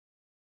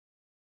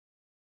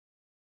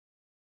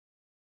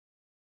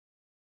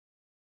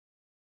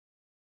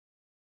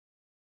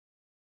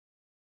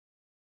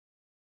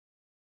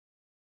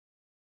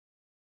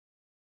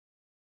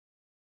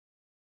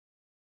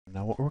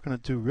Now what we're going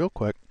to do real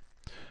quick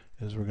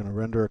is we're going to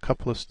render a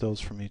couple of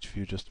stills from each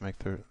view just to make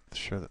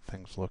sure that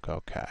things look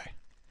okay.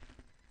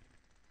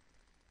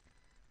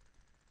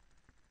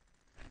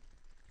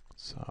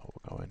 So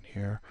we'll go in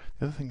here.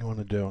 The other thing you want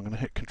to do, I'm going to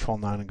hit Control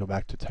 9 and go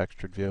back to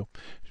textured view.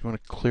 You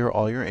want to clear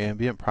all your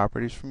ambient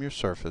properties from your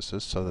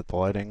surfaces so that the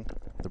lighting,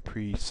 the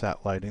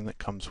preset lighting that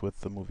comes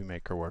with the Movie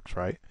Maker works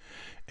right.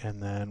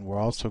 And then we're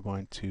also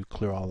going to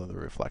clear all of the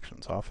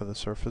reflections off of the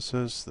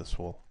surfaces. This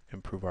will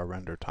improve our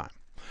render time.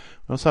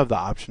 We also have the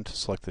option to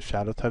select the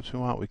shadow types we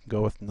want. We can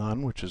go with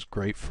none, which is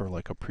great for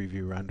like a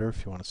preview render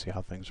if you want to see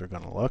how things are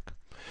going to look.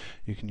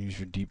 You can use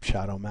your deep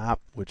shadow map,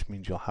 which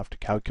means you'll have to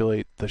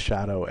calculate the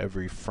shadow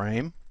every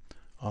frame.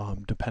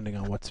 Depending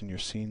on what's in your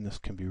scene, this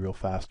can be real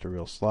fast or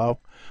real slow.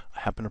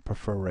 I happen to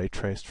prefer ray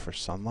traced for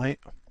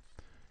sunlight.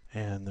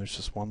 And there's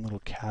just one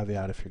little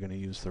caveat if you're going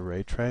to use the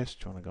ray trace.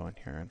 You want to go in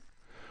here and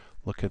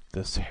look at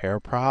this hair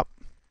prop.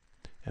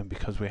 And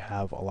because we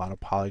have a lot of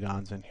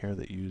polygons in here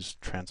that use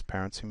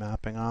transparency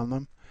mapping on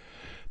them,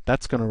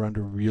 that's going to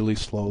render really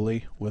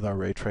slowly with our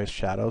ray trace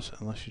shadows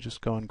unless you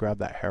just go and grab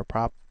that hair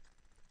prop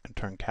and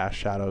turn cast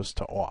shadows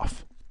to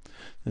off.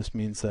 This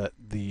means that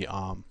the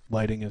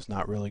lighting is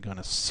not really going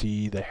to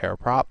see the hair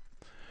prop,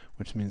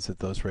 which means that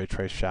those ray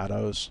trace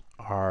shadows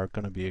are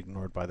going to be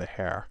ignored by the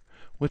hair,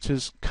 which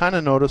is kind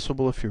of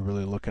noticeable if you're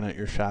really looking at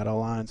your shadow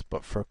lines,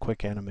 but for a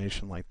quick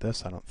animation like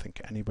this, I don't think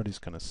anybody's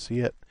going to see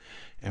it,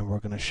 and we're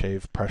going to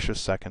shave precious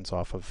seconds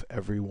off of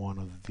every one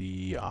of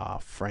the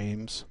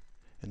frames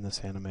in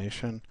this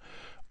animation,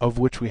 of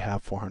which we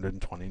have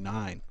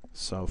 429.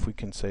 So if we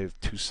can save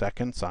 2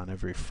 seconds on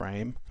every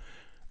frame,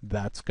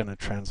 that's going to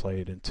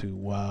translate into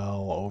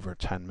well over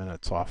 10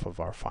 minutes off of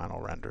our final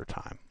render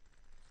time.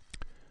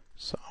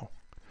 So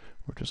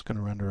we're just going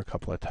to render a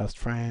couple of test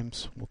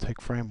frames. We'll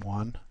take frame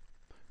 1,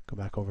 go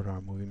back over to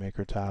our Movie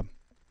Maker tab,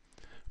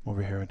 come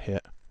over here and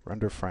hit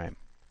render frame,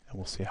 and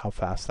we'll see how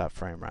fast that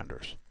frame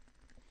renders.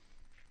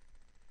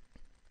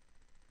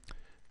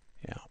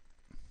 Yeah.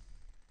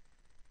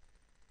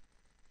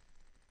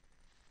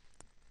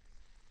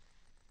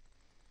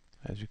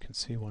 As you can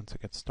see, once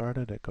it gets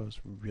started, it goes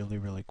really,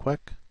 really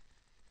quick.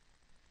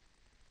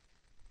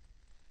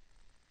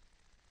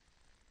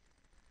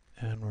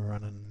 And we're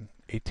running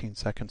 18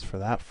 seconds for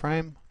that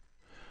frame.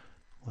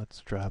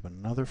 Let's grab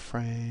another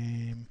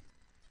frame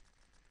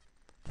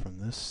from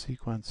this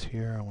sequence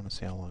here. I want to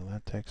see how long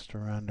that takes to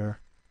render.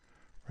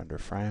 Render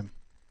frame.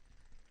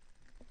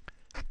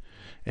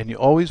 And you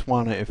always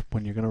want to,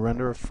 when you're going to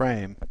render a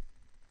frame,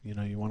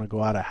 you want to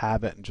go out of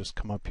habit and just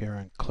come up here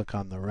and click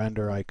on the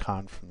render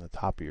icon from the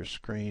top of your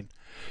screen.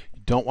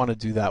 You don't want to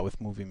do that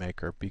with Movie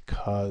Maker,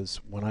 because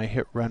when I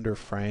hit render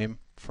frame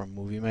from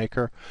Movie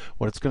Maker,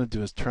 what it's going to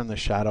do is turn the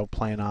shadow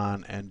plane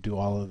on and do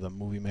all of the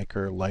Movie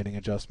Maker lighting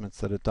adjustments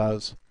that it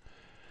does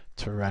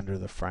to render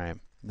the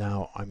frame.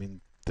 Now, I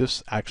mean,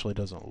 this actually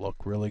doesn't look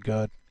really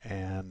good,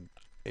 and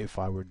if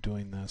I were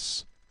doing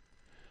this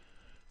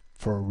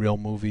for a real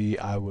movie,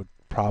 I would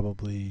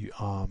probably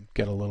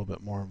get a little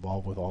bit more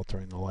involved with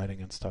altering the lighting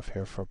and stuff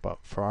here, but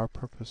for our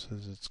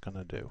purposes it's going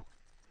to do.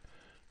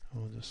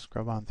 We'll just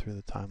scrub on through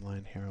the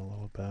timeline here a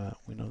little bit.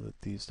 We know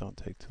that these don't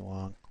take too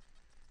long.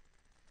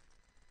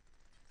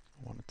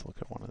 I wanted to look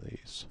at one of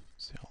these,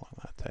 see how long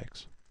that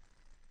takes.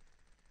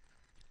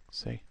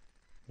 See?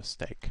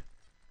 Mistake.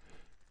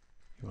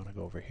 You want to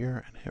go over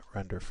here and hit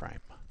render frame.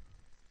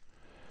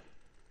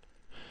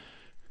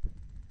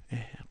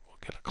 And we'll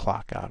get a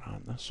clock out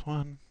on this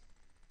one.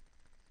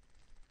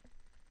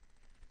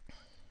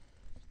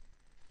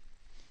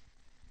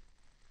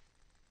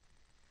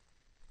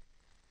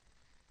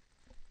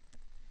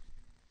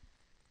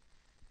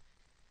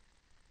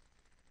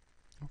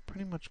 We're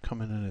pretty much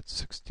coming in at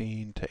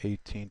 16 to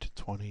 18 to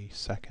 20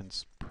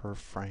 seconds per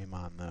frame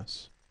on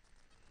this.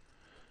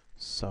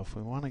 So if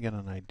we want to get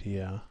an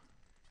idea,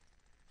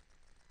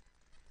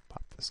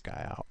 pop this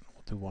guy out and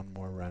we'll do one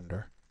more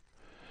render.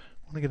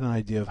 I want to get an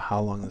idea of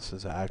how long this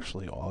is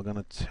actually all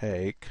going to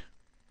take.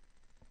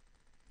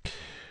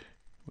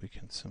 We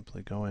can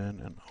simply go in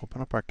and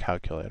open up our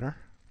calculator.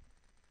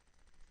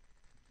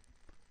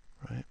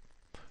 Right?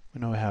 We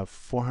know we have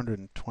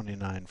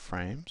 429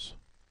 frames.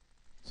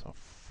 So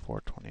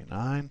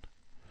 429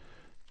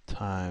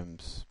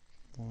 times,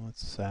 well,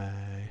 let's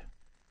say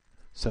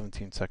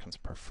 17 seconds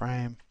per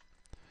frame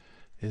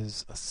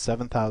is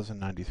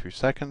 7,093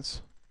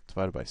 seconds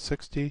divided by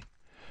 60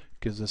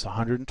 gives us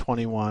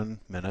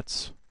 121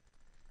 minutes,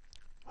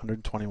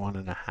 121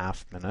 and a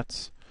half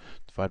minutes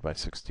divided by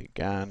 60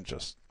 again,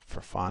 just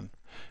for fun.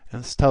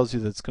 And this tells you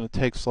that it's going to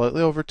take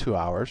slightly over 2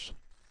 hours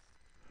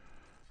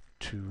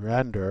to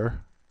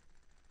render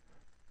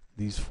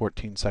these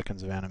 14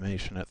 seconds of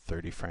animation at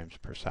 30 frames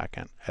per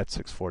second at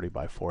 640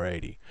 by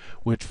 480,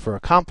 which for a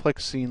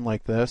complex scene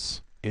like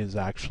this is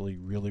actually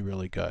really,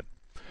 really good.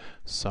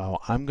 So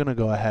I'm going to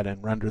go ahead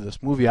and render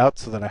this movie out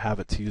so that I have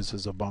it to use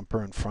as a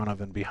bumper in front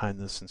of and behind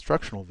this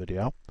instructional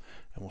video,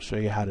 and we'll show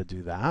you how to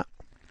do that.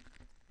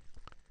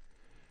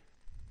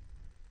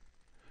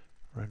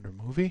 Render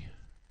movie,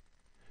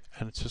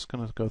 and it's just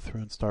going to go through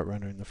and start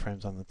rendering the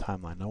frames on the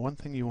timeline. Now, one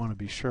thing you want to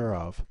be sure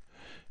of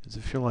is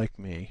if you're like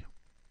me,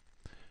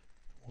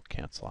 we'll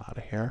cancel out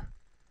of here.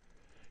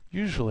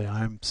 Usually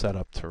I'm set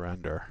up to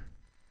render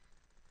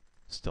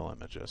still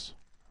images,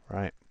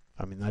 right?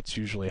 I mean, that's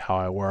usually how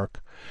I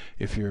work.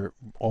 If you're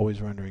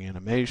always rendering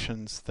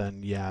animations,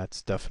 then yeah,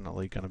 it's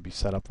definitely going to be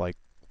set up like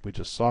we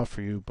just saw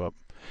for you. But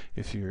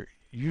if you're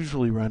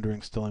usually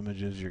rendering still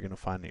images, you're going to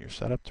find that you're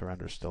set up to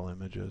render still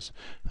images.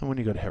 And when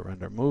you go to hit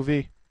render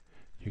movie,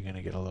 you're going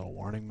to get a little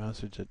warning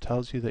message that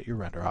tells you that your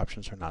render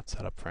options are not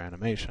set up for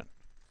animation.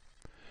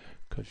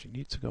 Because you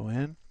need to go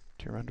in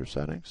to your render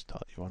settings,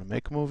 tell it you want to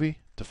make a movie,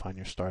 define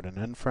your start and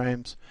end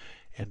frames,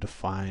 and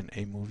define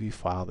a movie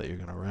file that you're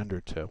going to render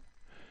to.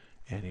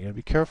 And you're going to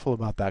be careful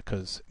about that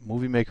because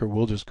Movie Maker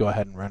will just go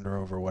ahead and render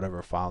over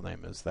whatever file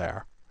name is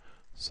there.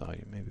 So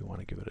you maybe want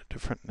to give it a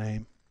different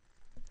name.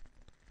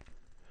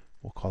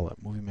 We'll call it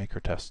Movie Maker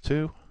Test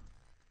 2.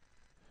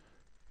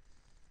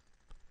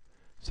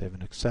 Save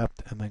and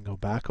accept, and then go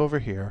back over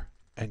here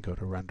and go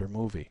to Render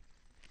Movie.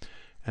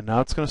 And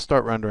now it's going to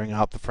start rendering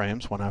out the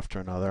frames one after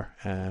another,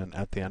 and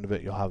at the end of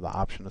it you'll have the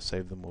option to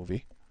save the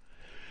movie.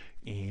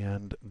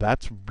 And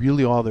that's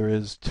really all there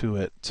is to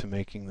it, to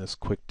making this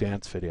quick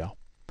dance video.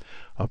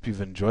 I hope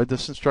you've enjoyed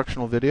this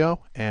instructional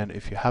video, and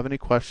if you have any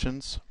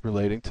questions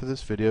relating to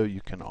this video,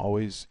 you can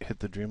always hit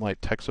the Dreamlight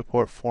Tech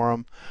Support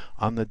forum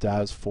on the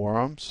DAZ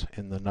forums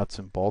in the Nuts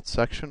and Bolts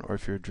section, or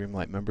if you're a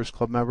Dreamlight Members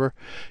Club member,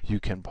 you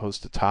can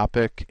post a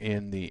topic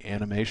in the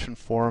animation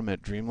forum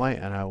at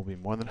Dreamlight, and I will be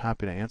more than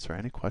happy to answer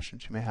any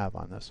questions you may have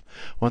on this.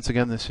 Once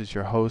again, this is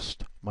your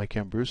host, Mike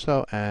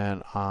Ambruso,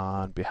 and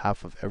on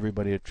behalf of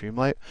everybody at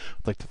Dreamlight,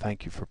 I'd like to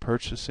thank you for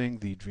purchasing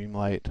the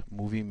Dreamlight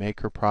Movie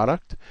Maker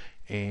product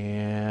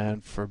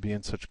and for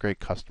being such great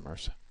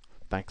customers.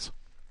 Thanks.